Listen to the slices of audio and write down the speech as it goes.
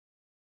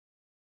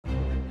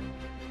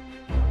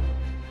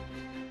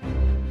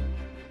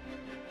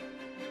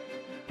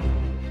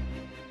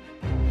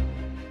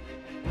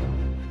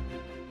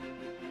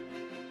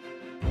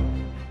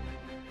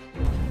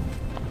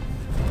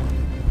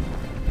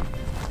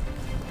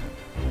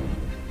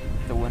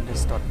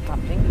computer start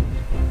thumping,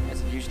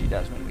 as it usually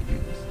does when we do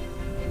this.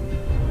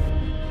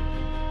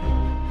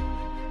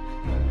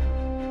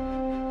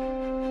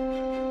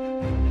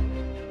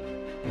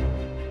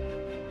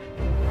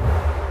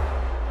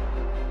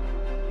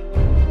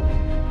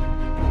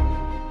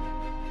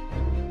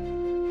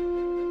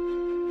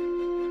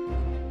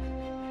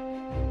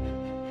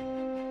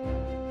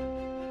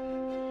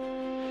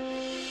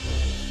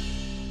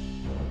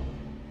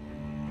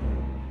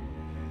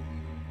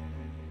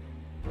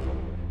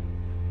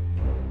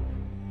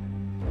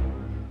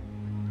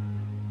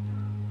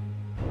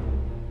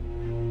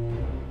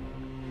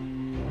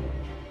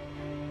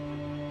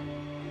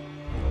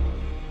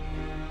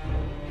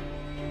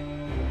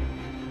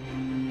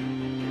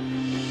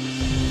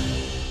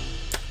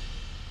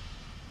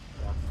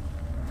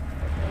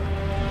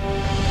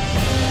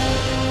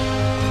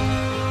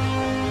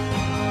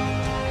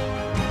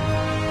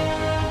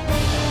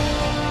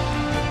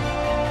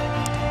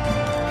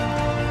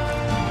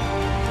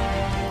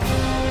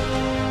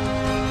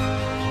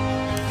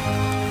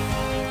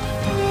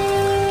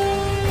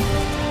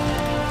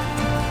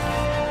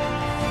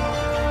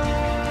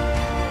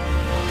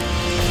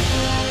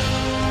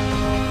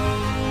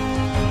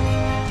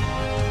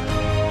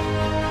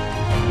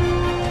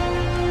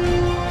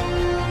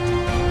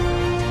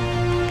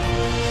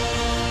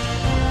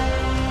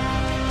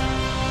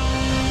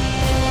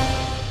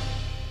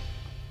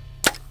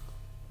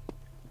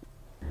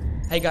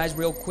 Hey guys,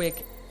 real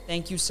quick,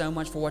 thank you so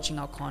much for watching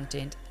our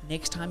content.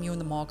 Next time you're in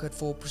the market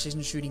for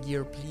precision shooting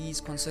gear,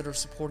 please consider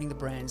supporting the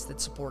brands that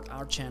support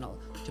our channel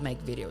to make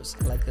videos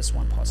like this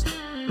one possible.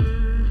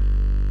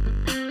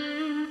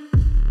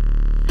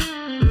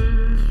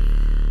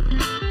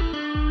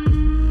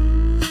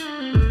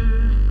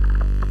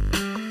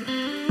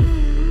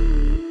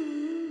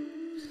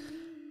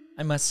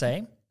 I must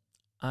say,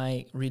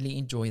 I really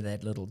enjoy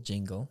that little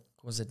jingle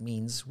because it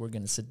means we're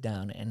going to sit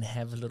down and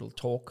have a little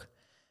talk.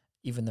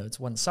 Even though it's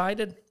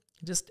one-sided,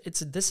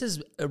 this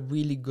is a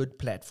really good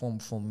platform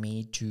for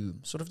me to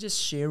sort of just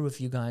share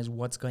with you guys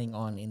what's going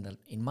on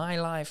in my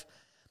life,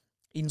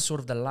 in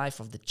sort of the life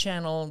of the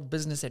channel,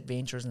 business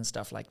adventures and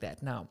stuff like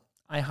that. Now,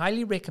 I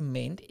highly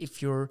recommend,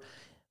 if you're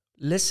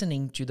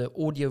listening to the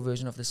audio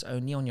version of this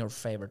only on your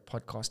favorite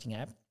podcasting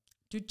app,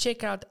 to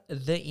check out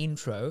the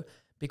intro,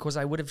 because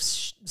I would have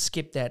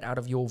skipped that out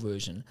of your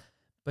version.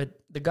 But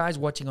the guys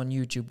watching on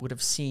YouTube would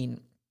have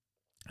seen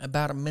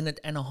about a 1.5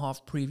 minute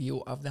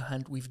preview of the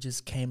hunt we've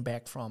just came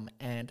back from,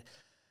 and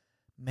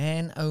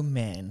man, oh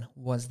man,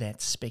 was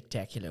that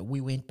spectacular.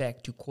 We went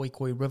back to Khoi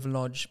Khoi River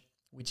Lodge,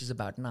 which is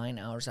about 9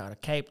 hours out of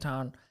Cape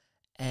Town,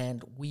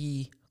 and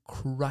we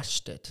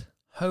crushed it.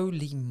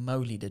 Holy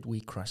moly, did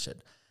we crush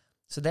it.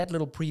 So that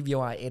little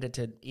preview I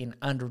edited in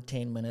under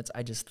 10 minutes.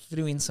 I just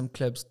threw in some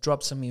clips,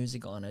 dropped some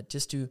music on it,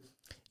 just to,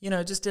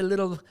 just a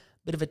little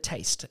bit of a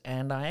taste.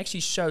 And I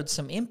actually showed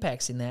some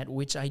impacts in that,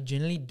 which I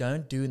generally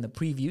don't do in the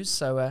previews.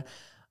 So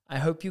I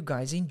hope you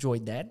guys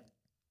enjoyed that.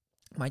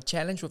 My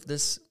challenge with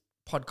this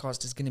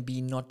podcast is going to be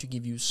not to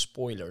give you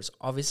spoilers.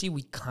 Obviously,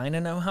 we kind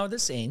of know how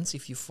this ends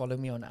if you follow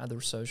me on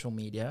other social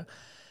media.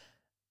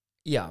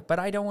 Yeah, but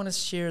I don't want to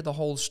share the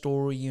whole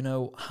story,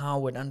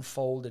 how it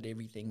unfolded,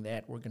 everything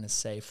that we're going to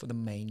say for the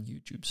main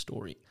YouTube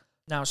story.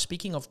 Now,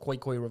 speaking of Khoi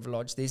Khoi River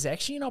Lodge, there's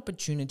actually an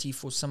opportunity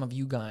for some of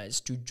you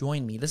guys to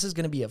join me. This is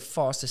going to be a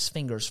fastest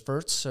fingers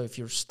first, so if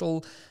you're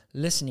still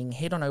listening,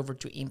 head on over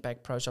to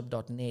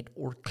impactproshop.net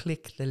or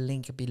click the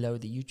link below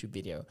the YouTube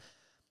video.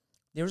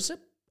 There's an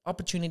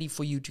opportunity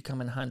for you to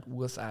come and hunt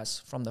with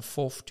us from the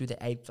 4th to the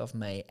 8th of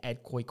May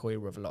at Khoi Khoi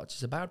River Lodge.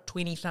 It's about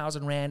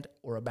 20,000 Rand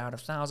or about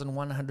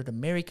 1,100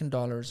 American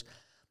dollars.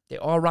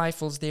 There are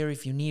rifles there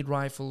if you need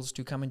rifles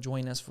to come and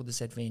join us for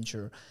this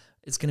adventure.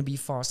 It's going to be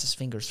fastest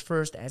fingers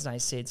first, as I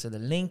said. So the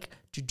link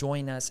to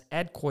join us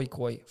at Khoi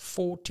Khoi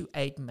 4 to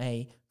 8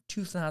 May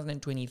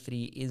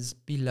 2023 is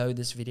below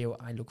this video.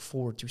 I look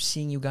forward to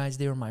seeing you guys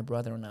there. My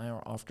brother and I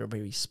are after a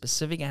very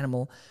specific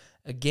animal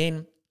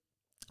again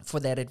for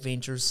that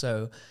adventure.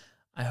 So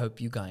I hope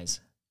you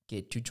guys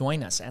get to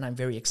join us. And I'm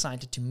very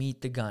excited to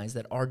meet the guys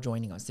that are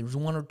joining us. There's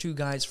 1 or 2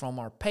 guys from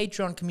our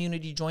Patreon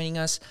community joining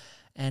us.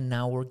 And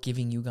now we're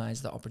giving you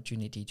guys the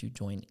opportunity to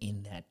join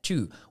in that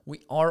too.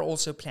 We are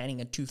also planning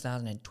a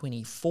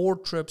 2024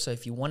 trip. So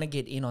if you want to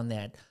get in on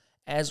that,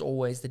 as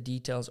always, the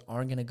details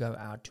are going to go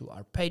out to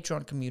our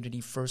Patreon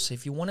community first. So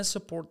if you want to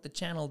support the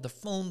channel, the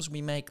films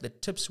we make, the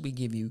tips we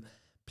give you,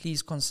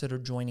 please consider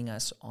joining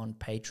us on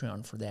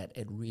Patreon for that.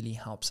 It really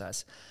helps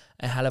us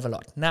a hell of a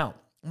lot. Now,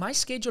 my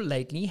schedule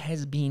lately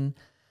has been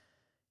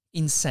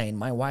insane.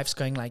 My wife's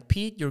going like,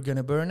 Pete, you're going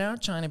to burn out,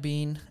 China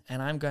Bean.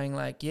 And I'm going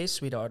like, yes,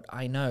 sweetheart,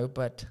 I know.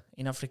 But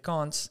in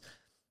Afrikaans,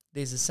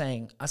 there's a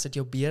saying, as het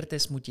jou beurt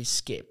is, moet jy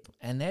skep.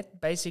 And that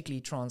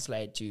basically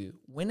translates to,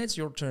 when it's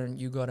your turn,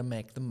 you got to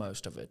make the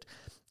most of it.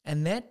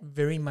 And that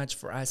very much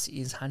for us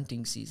is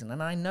hunting season.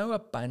 And I know a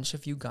bunch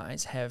of you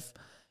guys have,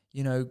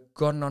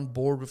 gotten on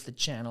board with the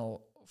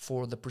channel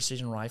for the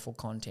precision rifle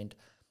content.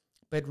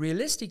 But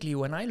realistically,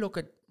 when I look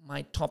at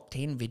my top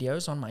 10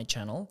 videos on my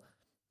channel,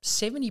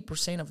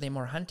 70% of them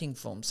are hunting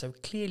films. So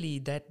clearly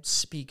that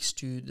speaks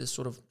to the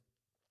sort of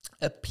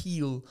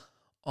appeal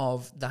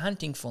of the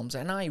hunting films.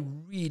 And I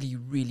really,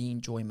 really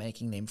enjoy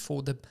making them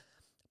for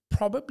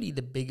probably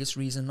the biggest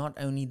reason, not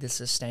only the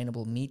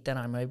sustainable meat that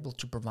I'm able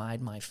to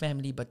provide my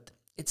family, but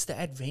it's the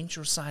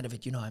adventure side of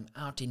it. You know, I'm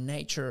out in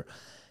nature.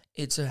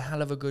 It's a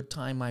hell of a good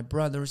time. My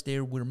brother's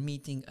there. We're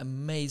meeting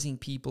amazing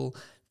people,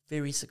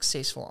 very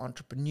successful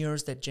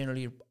entrepreneurs that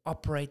generally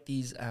operate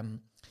these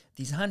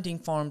hunting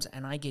farms,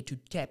 and I get to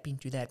tap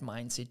into that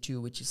mindset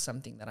too, which is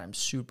something that I'm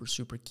super,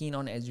 super keen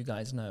on. As you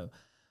guys know,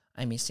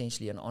 I'm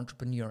essentially an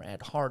entrepreneur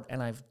at heart,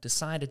 and I've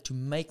decided to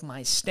make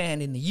my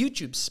stand in the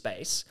YouTube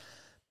space,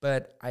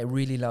 but I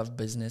really love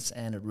business,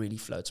 and it really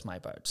floats my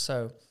boat.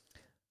 So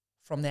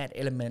from that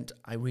element,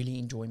 I really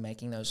enjoy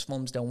making those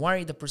films. Don't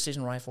worry, the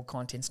precision rifle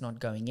content's not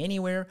going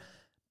anywhere,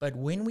 but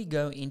when we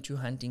go into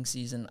hunting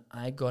season,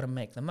 I got to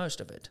make the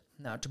most of it.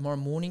 Now, tomorrow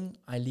morning,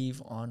 I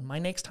leave on my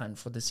next hunt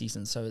for the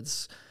season, so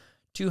it's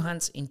 2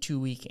 hunts in 2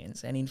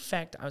 weekends. And in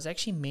fact, I was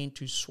actually meant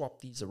to swap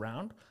these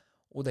around,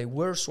 or they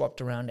were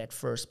swapped around at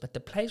first, but the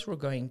place we're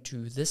going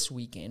to this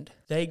weekend,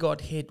 they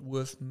got hit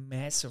with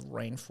massive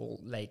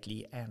rainfall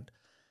lately, and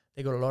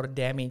they got a lot of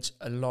damage.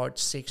 A large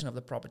section of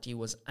the property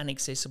was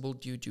inaccessible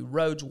due to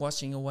roads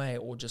washing away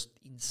or just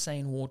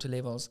insane water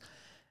levels.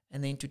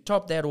 And then to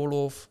top that all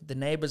off, the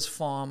neighbor's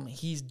farm,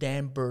 his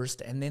dam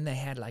burst, and then they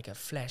had like a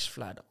flash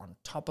flood on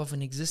top of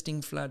an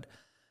existing flood.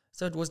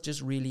 So it was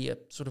just really a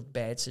sort of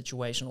bad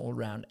situation all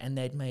around, and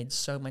they'd made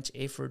so much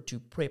effort to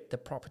prep the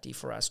property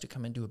for us to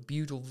come and do a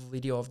beautiful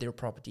video of their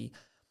property.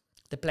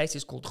 The place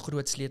is called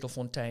Groot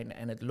Sleutelfontein,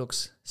 and it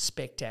looks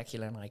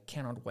spectacular, and I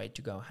cannot wait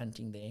to go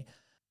hunting there.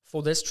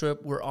 For this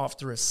trip, we're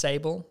after a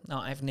sable. Now,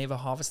 I've never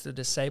harvested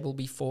a sable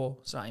before,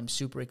 so I'm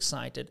super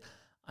excited.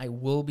 I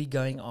will be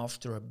going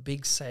after a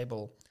big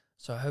sable,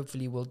 so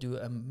hopefully we'll do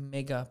a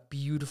mega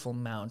beautiful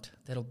mount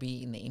that'll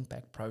be in the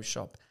Impact Pro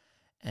shop.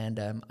 And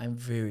I'm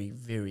very,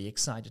 very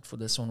excited for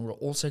this one. We're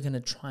also going to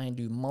try and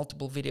do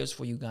multiple videos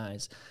for you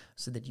guys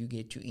so that you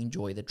get to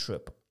enjoy the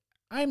trip.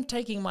 I'm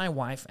taking my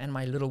wife and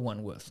my little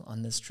one with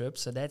on this trip,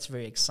 so that's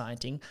very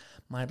exciting.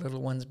 My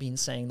little one's been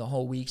saying the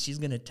whole week she's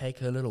going to take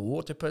her little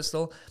water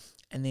pistol,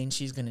 and then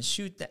she's going to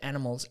shoot the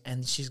animals,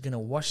 and she's going to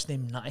wash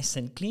them nice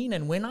and clean.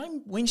 And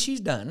when she's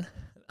done,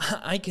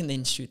 I can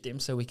then shoot them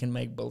so we can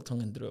make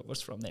biltong and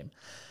drovers from them.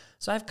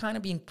 So I've kind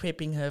of been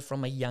prepping her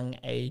from a young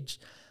age.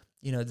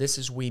 You know, this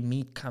is where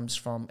meat comes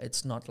from.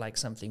 It's not like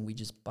something we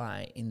just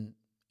buy in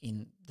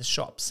the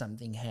shop.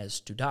 Something has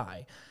to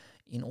die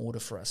in order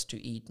for us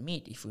to eat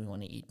meat, if we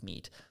want to eat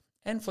meat.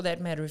 And for that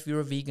matter, if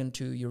you're a vegan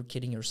too, you're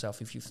kidding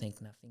yourself if you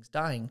think nothing's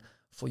dying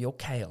for your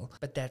kale.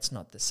 But that's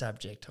not the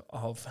subject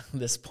of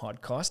this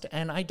podcast,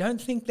 and I don't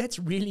think that's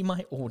really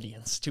my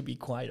audience, to be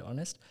quite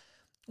honest.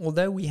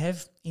 Although we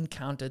have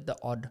encountered the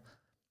odd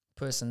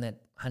person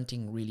that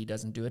hunting really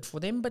doesn't do it for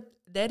them, but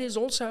that is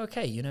also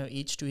okay, you know,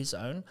 each to his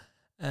own.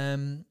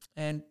 And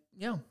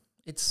yeah,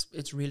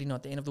 it's really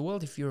not the end of the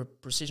world. If you're a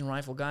precision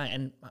rifle guy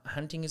and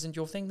hunting isn't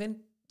your thing, then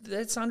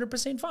that's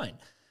 100% fine.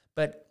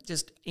 But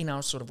just in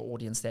our sort of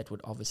audience, that would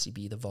obviously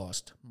be the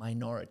vast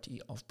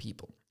minority of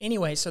people.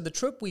 Anyway, so the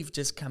trip we've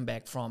just come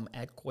back from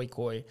at Khoi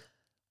Khoi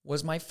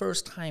was my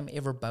first time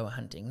ever bow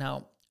hunting.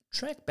 Now,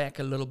 track back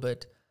a little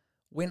bit.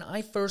 When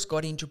I first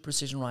got into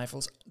precision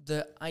rifles,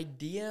 the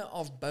idea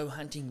of bow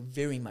hunting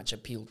very much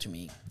appealed to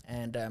me.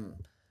 And,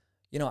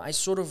 you know, I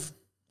sort of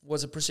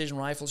was a precision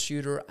rifle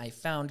shooter. I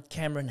found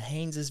Cameron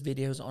Haynes'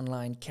 videos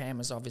online.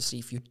 Cam is obviously,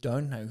 if you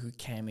don't know who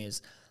Cam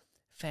is,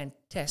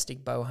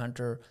 fantastic bow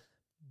hunter,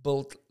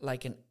 built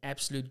like an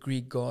absolute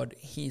Greek god.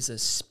 He's a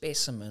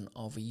specimen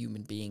of a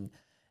human being.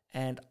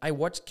 And I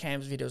watched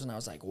Cam's videos and I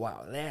was like,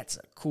 wow, that's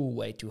a cool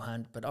way to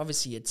hunt. But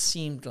obviously it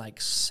seemed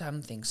like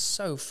something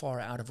so far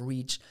out of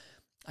reach.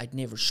 I'd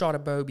never shot a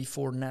bow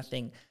before,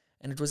 nothing.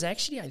 And it was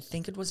actually, I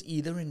think it was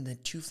either in the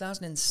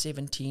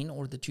 2017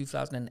 or the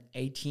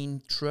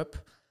 2018 trip.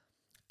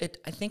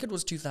 I think it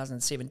was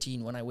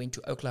 2017 when I went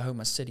to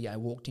Oklahoma City. I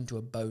walked into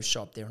a bow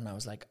shop there and I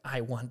was like,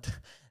 I want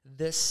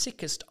the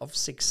sickest of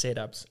sick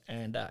setups.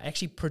 And I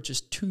actually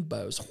purchased 2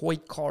 bows,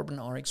 Hoyt Carbon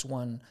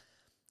RX1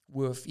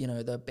 with, you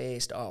know, the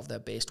best of the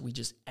best. We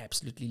just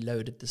absolutely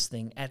loaded this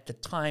thing. At the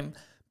time,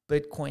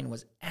 Bitcoin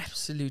was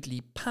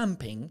absolutely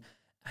pumping.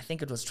 I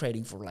think it was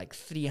trading for like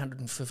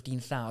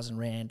 315,000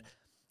 Rand.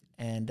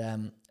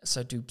 And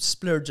so to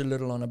splurge a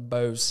little on a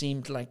bow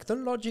seemed like the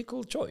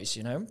logical choice,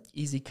 you know.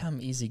 Easy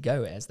come, easy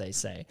go, as they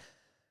say.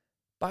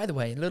 By the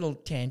way, little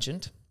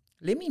tangent.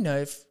 Let me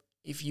know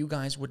if you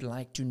guys would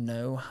like to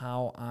know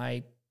how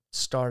I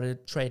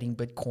started trading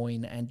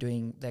Bitcoin and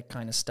doing that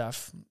kind of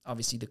stuff.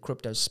 Obviously, the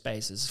crypto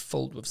space is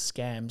filled with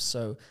scams,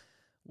 so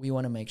we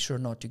want to make sure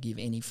not to give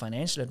any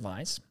financial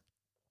advice.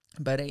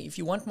 But if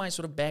you want my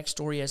sort of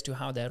backstory as to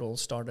how that all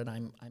started,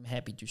 I'm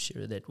happy to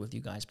share that with you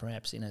guys,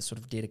 perhaps in a sort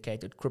of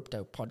dedicated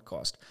crypto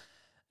podcast.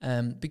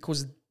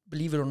 Because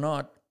believe it or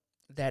not,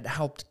 that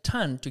helped a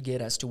ton to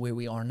get us to where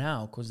we are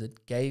now, because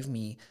it gave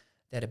me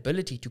that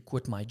ability to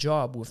quit my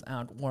job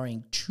without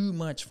worrying too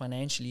much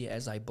financially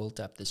as I built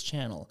up this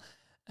channel.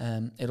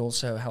 It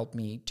also helped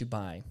me to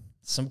buy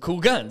some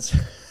cool guns.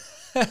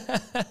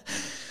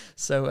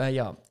 So,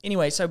 yeah.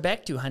 Anyway, so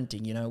back to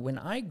hunting. You know, when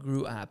I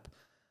grew up,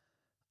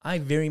 I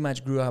very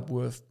much grew up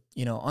with,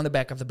 you know, on the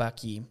back of the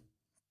bucky,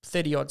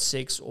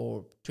 30-06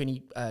 or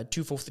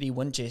 243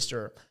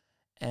 Winchester,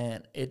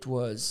 and it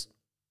was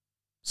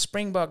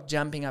springbok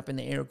jumping up in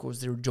the air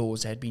because their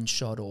jaws had been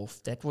shot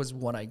off. That was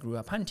what I grew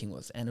up hunting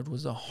with, and it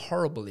was a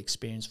horrible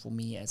experience for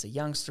me as a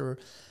youngster.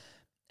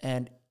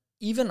 And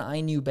even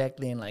I knew back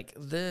then, like,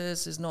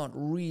 this is not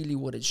really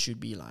what it should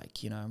be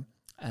like, you know.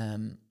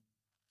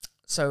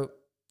 So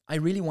I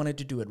really wanted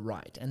to do it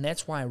right, and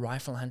that's why I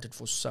rifle hunted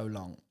for so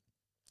long.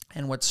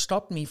 And what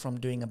stopped me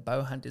from doing a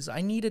bow hunt is I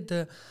needed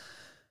the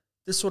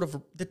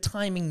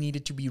timing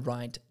needed to be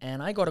right.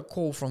 And I got a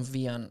call from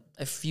Vian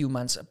a few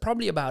months,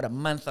 probably about a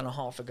month and a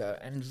half ago.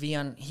 And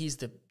Vian, he's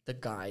the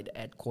guide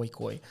at Koi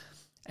Koi.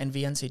 And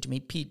Vian said to me,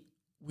 Pete,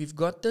 we've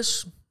got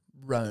this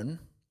roan,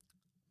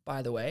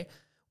 by the way.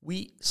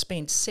 We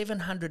spent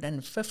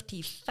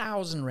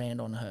 750,000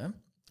 Rand on her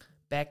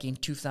back in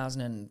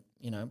 2000,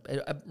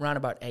 around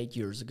about 8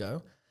 years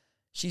ago.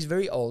 She's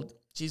very old.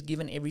 She's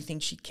given everything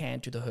she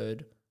can to the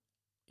herd.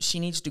 She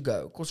needs to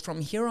go, because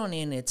from here on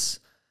in, it's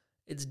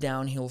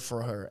downhill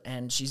for her,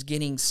 and she's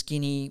getting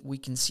skinny. We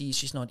can see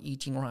she's not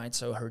eating right,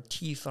 so her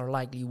teeth are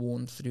likely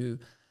worn through.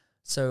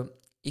 So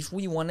if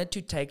we wanted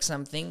to take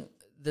something,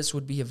 this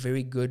would be a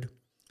very good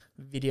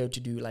video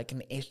to do, like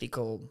an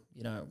ethical,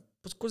 you know,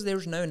 because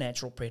there's no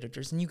natural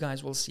predators, and you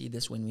guys will see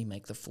this when we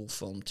make the full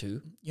film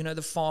too. You know,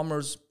 the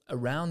farmers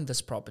around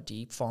this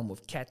property farm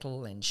with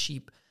cattle and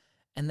sheep,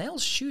 and they'll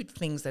shoot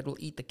things that will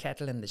eat the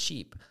cattle and the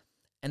sheep.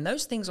 And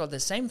those things are the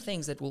same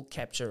things that will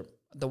capture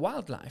the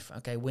wildlife,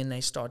 okay, when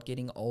they start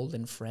getting old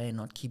and frail and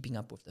not keeping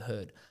up with the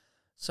herd.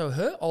 So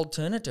her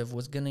alternative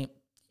was going to,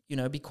 you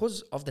know,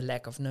 because of the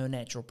lack of no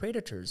natural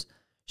predators,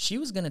 she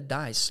was going to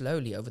die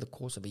slowly over the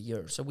course of a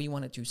year. So we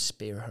wanted to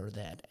spare her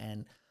that.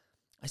 And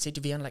I said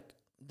to Vian, like,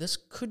 this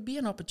could be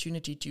an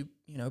opportunity to,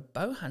 you know,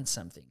 bow hunt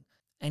something.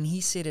 And he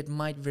said it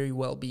might very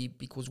well be,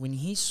 because when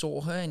he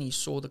saw her and he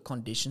saw the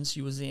conditions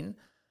she was in,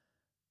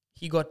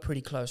 he got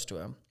pretty close to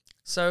her.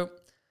 So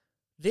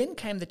then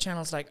came the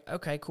channels like,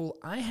 okay, cool,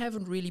 I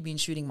haven't really been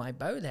shooting my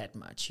bow that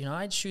much. You know,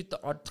 I'd shoot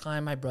the odd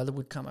time. My brother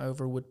would come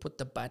over, would put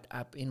the butt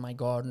up in my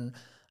garden.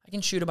 I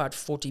can shoot about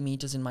 40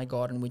 meters in my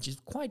garden, which is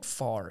quite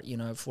far, you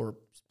know, for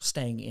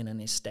staying in an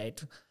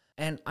estate.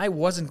 And I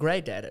wasn't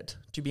great at it.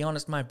 To be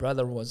honest, my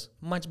brother was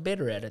much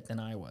better at it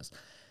than I was.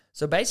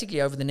 So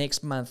basically, over the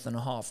next month and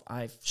a half,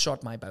 I've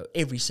shot my bow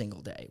every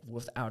single day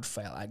without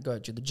fail. I'd go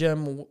to the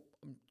gym,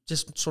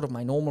 just sort of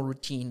my normal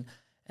routine.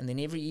 And then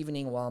every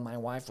evening while my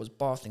wife was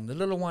bathing the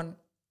little one,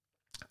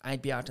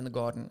 I'd be out in the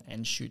garden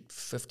and shoot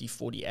 50,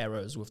 40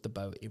 arrows with the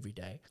bow every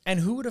day. And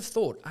who would have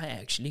thought I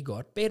actually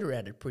got better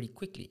at it pretty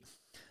quickly.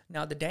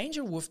 Now, the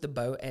danger with the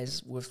bow,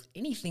 as with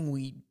anything,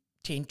 we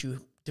tend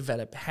to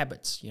develop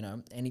habits, you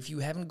know. And if you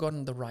haven't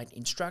gotten the right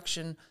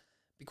instruction,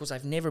 because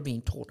I've never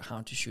been taught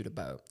how to shoot a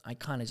bow, I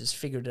kind of just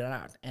figured it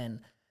out.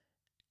 And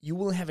you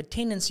will have a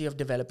tendency of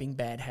developing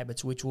bad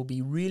habits, which will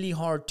be really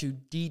hard to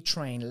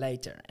detrain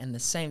later. And the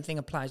same thing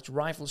applies to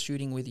rifle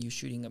shooting, whether you're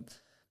shooting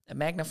a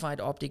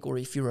magnified optic or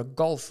if you're a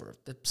golfer.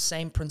 The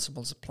same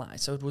principles apply.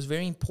 So it was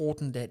very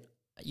important that,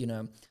 you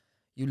know,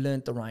 you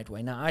learned the right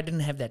way. Now, I didn't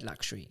have that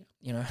luxury,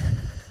 you know.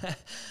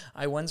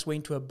 I once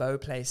went to a bow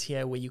place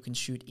here where you can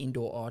shoot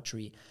indoor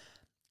archery.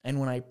 And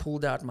when I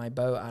pulled out my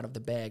bow out of the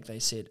bag, they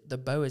said, the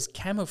bow is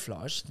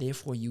camouflage,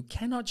 therefore you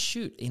cannot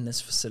shoot in this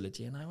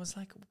facility. And I was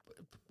like,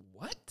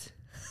 what?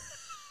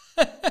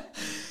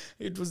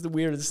 It was the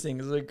weirdest thing.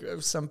 It's like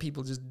some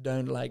people just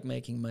don't like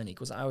making money,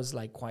 because I was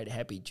like quite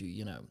happy to,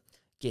 you know,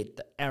 get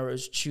the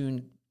arrows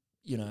tuned,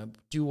 you know,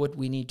 do what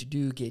we need to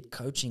do, get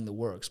coaching the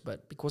works.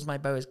 But because my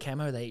bow is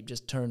camo, they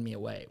just turned me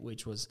away,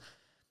 which was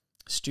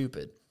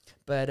stupid.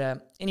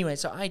 But anyway,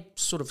 so I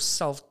sort of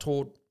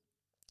self-taught.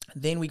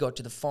 Then we got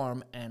to the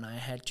farm and I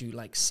had to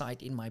like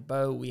sight in my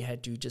bow. We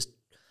had to just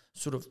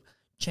sort of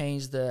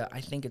change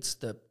I think it's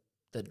the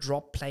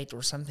drop plate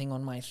or something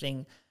on my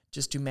thing,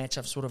 just to match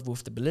up sort of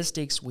with the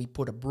ballistics. We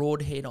put a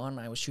broadhead on.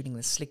 I was shooting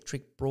the Slick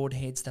Trick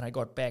broadheads that I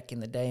got back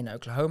in the day in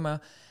Oklahoma.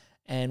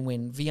 And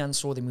when Vian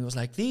saw them, he was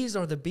like, these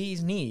are the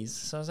bee's knees.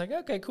 So I was like,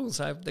 okay, cool.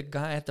 So the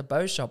guy at the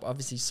bow shop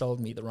obviously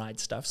sold me the right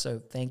stuff. So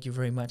thank you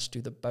very much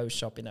to the bow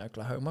shop in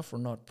Oklahoma for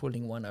not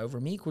pulling one over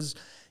me, because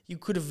you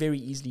could have very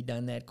easily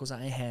done that, because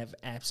I have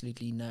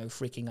absolutely no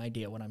freaking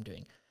idea what I'm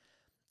doing.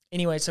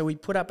 Anyway, so we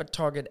put up a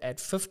target at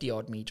 50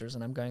 odd meters,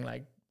 and I'm going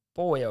like,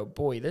 boy, oh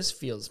boy, this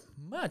feels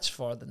much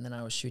farther than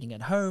I was shooting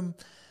at home.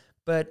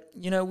 But,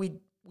 you know,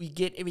 we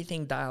get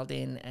everything dialed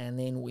in, and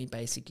then we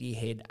basically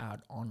head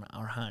out on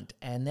our hunt.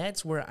 And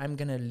that's where I'm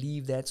going to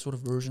leave that sort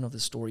of version of the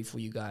story for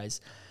you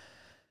guys.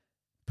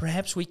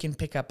 Perhaps we can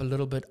pick up a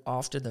little bit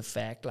after the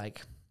fact,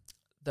 like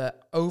the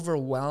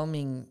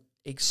overwhelming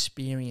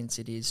experience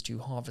it is to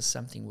harvest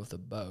something with a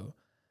bow.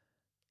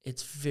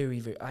 It's very,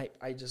 very,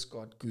 I just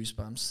got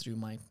goosebumps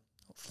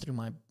through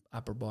my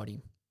upper body.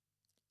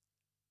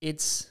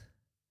 It's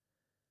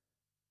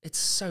it's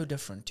so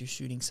different to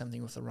shooting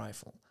something with a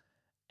rifle.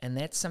 And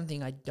that's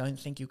something I don't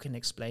think you can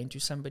explain to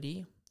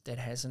somebody that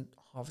hasn't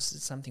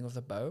harvested something with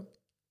a bow.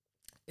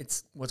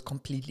 It was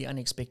completely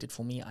unexpected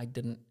for me. I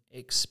didn't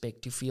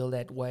expect to feel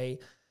that way.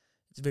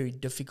 It's very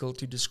difficult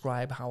to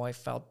describe how I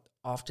felt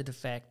after the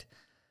fact.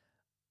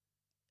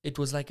 It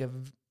was like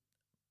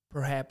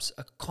perhaps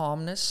a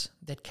calmness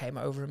that came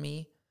over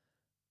me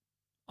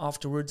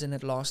afterwards, and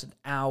it lasted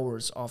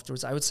hours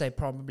afterwards. I would say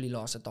probably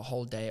lasted the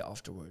whole day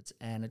afterwards.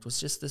 And it was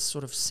just this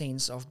sort of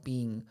sense of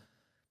being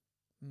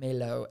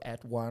mellow,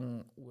 at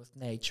one with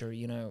nature,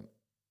 you know.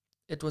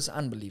 It was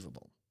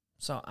unbelievable.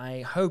 So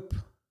I hope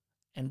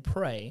and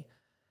pray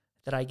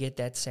that I get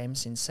that same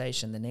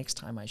sensation the next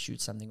time I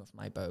shoot something with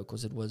my bow,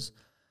 because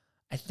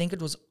I think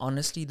it was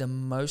honestly the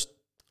most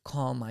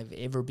calm I've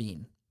ever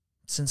been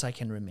since I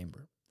can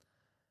remember.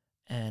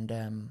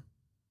 And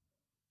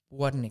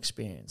what an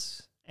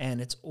experience. And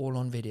it's all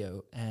on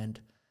video, and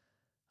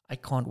I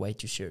can't wait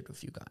to share it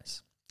with you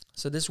guys.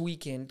 So this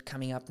weekend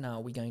coming up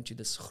now, we're going to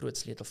this Groot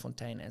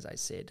Sleutelfontein, as I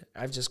said.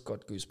 I've just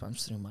got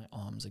goosebumps through my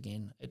arms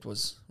again. It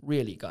was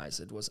really, guys,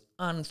 it was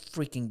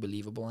unfreaking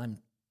believable.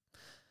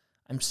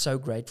 I'm so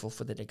grateful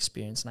for that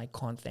experience, and I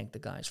can't thank the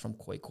guys from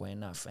Khoi Khoi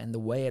enough. And the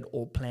way it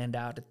all planned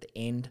out at the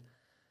end,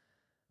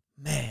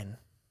 man,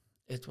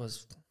 it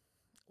was,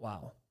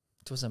 wow,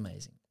 it was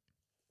amazing.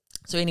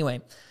 So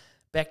anyway,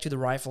 back to the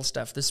rifle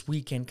stuff. This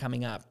weekend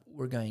coming up,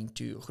 we're going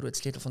to Groot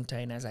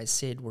Sleutelfontein. As I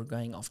said, we're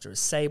going after a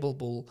sable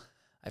bull.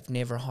 I've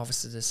never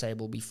harvested a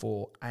sable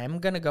before. I am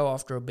going to go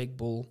after a big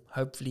bull,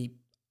 hopefully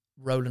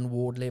Roland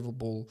Ward level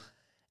bull.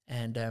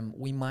 And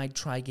we might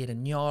try get a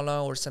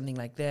Nyala or something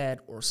like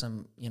that, or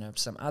some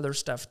other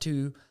stuff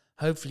too.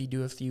 Hopefully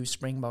do a few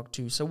Springbok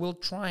too. So we'll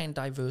try and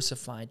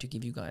diversify to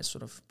give you guys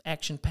sort of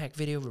action-packed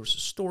video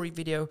versus story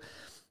video.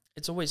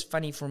 It's always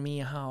funny for me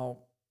how,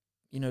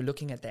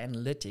 looking at the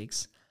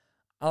analytics,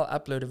 I'll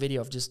upload a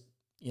video of just,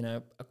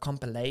 a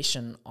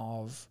compilation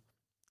of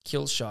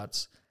kill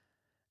shots,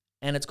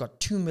 and it's got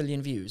 2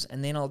 million views.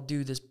 And then I'll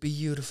do this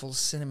beautiful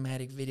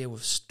cinematic video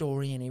with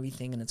story and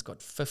everything, and it's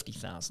got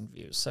 50,000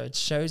 views. So it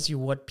shows you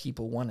what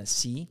people want to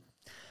see.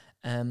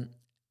 And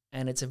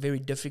it's a very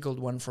difficult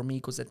one for me,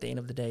 because at the end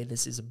of the day,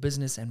 this is a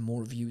business, and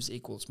more views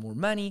equals more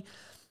money.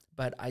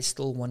 But I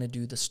still want to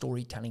do the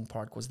storytelling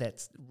part, because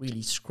that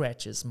really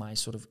scratches my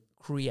sort of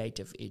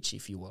creative itch,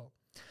 if you will.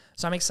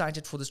 So I'm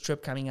excited for this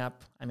trip coming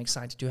up. I'm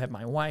excited to have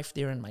my wife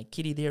there and my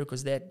kitty there,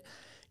 because that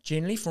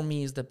generally for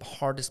me is the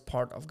hardest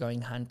part of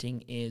going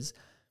hunting, is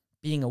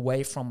being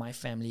away from my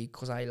family,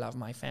 because I love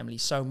my family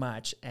so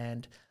much.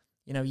 And,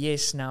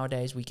 yes,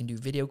 nowadays we can do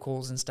video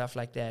calls and stuff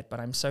like that,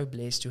 but I'm so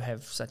blessed to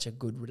have such a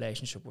good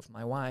relationship with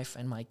my wife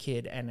and my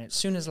kid. And as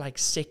soon as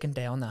second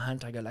day on the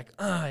hunt, I go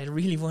I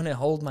really want to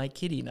hold my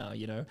kitty now,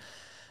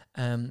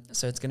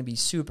 So it's going to be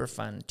super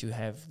fun to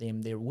have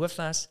them there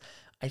with us.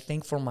 I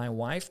think for my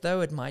wife, though,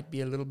 it might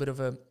be a little bit of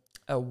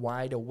a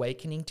wide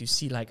awakening to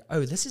see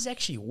this is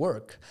actually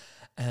work.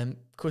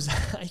 Because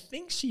I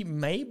think she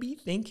may be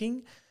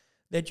thinking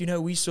that,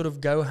 we sort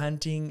of go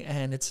hunting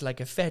and it's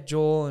like a fat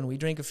jaw, and we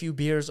drink a few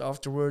beers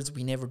afterwards.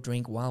 We never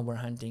drink while we're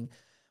hunting.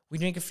 We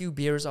drink a few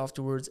beers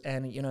afterwards,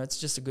 and, it's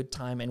just a good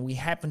time, and we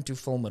happen to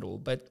film it all.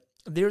 But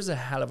there's a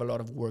hell of a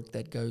lot of work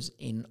that goes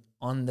in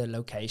on the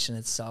location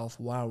itself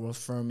while we're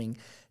filming,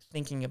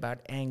 thinking about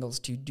angles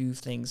to do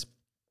things.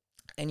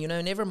 And,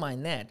 never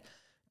mind that.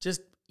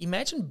 Just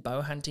imagine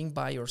bow hunting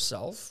by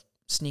yourself,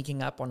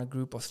 sneaking up on a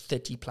group of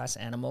 30 plus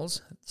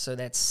animals. So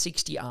that's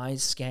 60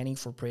 eyes scanning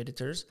for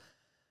predators.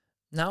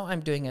 Now I'm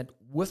doing it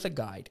with a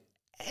guide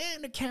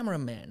and a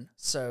cameraman.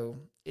 So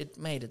it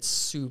made it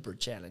super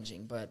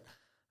challenging, but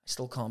I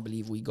still can't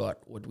believe we got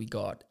what we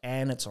got,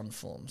 and it's on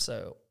film.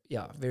 So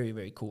yeah, very,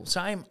 very cool.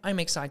 So I'm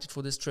excited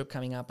for this trip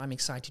coming up. I'm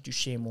excited to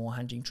share more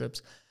hunting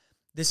trips.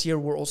 This year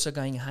we're also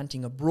going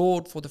hunting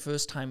abroad for the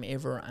first time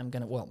ever.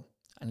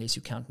 Unless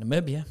you count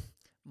Namibia,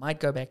 might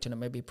go back to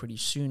Namibia pretty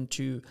soon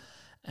too.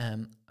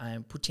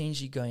 I'm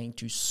potentially going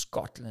to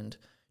Scotland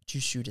to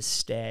shoot a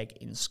stag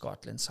in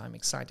Scotland, so I'm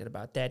excited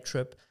about that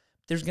trip.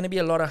 There's going to be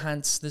a lot of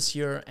hunts this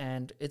year,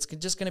 and it's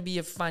just going to be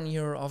a fun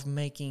year of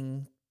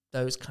making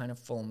those kind of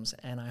films,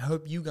 and I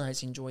hope you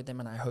guys enjoy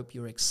them, and I hope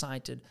you're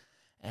excited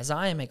as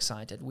I am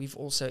excited. We've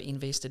also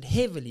invested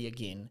heavily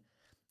again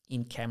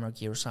in camera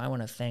gear, so I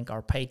want to thank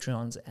our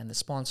Patreons and the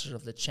sponsors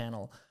of the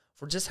channel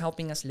for just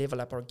helping us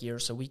level up our gear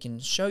so we can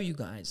show you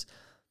guys,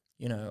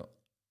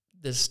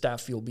 the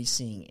stuff you'll be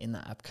seeing in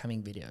the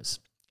upcoming videos.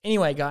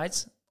 Anyway,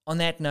 guys, on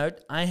that note,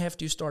 I have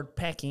to start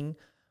packing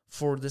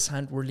for this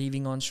hunt we're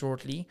leaving on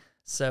shortly.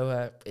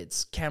 So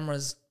it's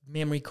cameras,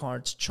 memory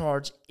cards,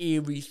 charge,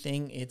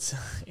 everything. It's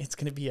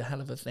going to be a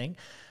hell of a thing.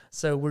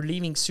 So we're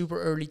leaving super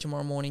early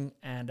tomorrow morning,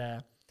 and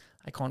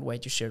I can't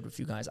wait to share it with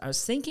you guys. I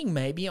was thinking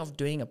maybe of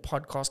doing a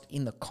podcast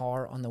in the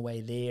car on the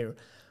way there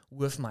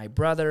with my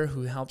brother,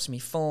 who helps me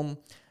film.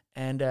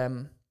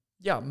 And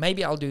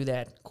maybe I'll do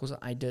that, because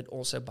I did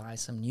also buy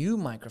some new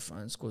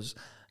microphones, because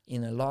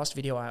in the last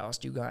video I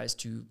asked you guys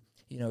to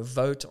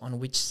vote on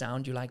which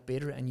sound you like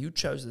better, and you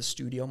chose the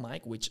studio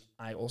mic, which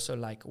I also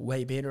like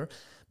way better.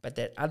 But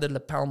that other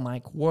lapel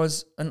mic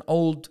was an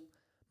old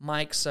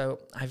mic, so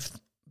I've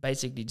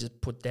basically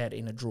just put that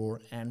in a drawer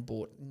and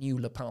bought new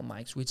lapel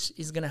mics, which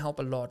is going to help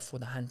a lot for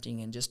the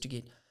hunting and just to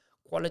get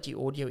quality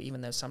audio,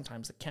 even though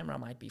sometimes the camera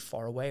might be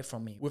far away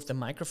from me. With the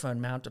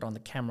microphone mounted on the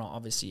camera,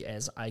 obviously,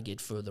 as I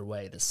get further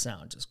away, the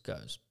sound just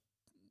goes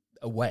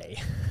away.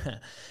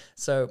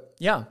 So,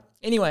 yeah.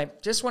 Anyway,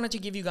 just wanted to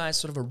give you guys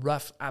sort of a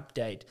rough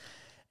update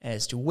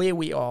as to where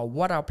we are,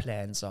 what our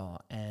plans are,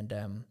 and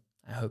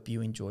I hope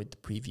you enjoyed the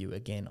preview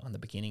again on the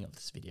beginning of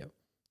this video.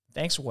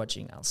 Thanks for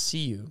watching. I'll see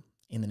you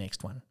in the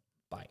next one.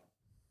 Bye.